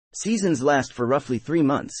Seasons last for roughly 3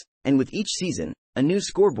 months, and with each season, a new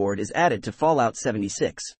scoreboard is added to Fallout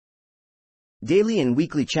 76. Daily and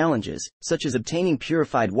weekly challenges, such as obtaining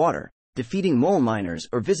purified water, defeating mole miners,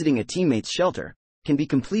 or visiting a teammate's shelter, can be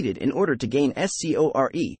completed in order to gain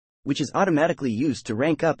S.C.O.R.E, which is automatically used to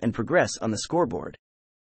rank up and progress on the scoreboard.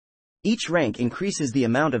 Each rank increases the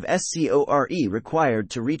amount of S.C.O.R.E required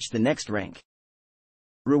to reach the next rank.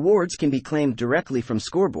 Rewards can be claimed directly from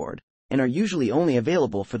scoreboard, and are usually only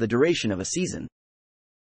available for the duration of a season.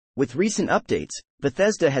 With recent updates,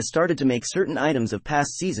 Bethesda has started to make certain items of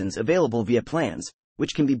past seasons available via plans,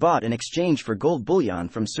 which can be bought in exchange for gold bullion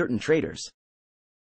from certain traders.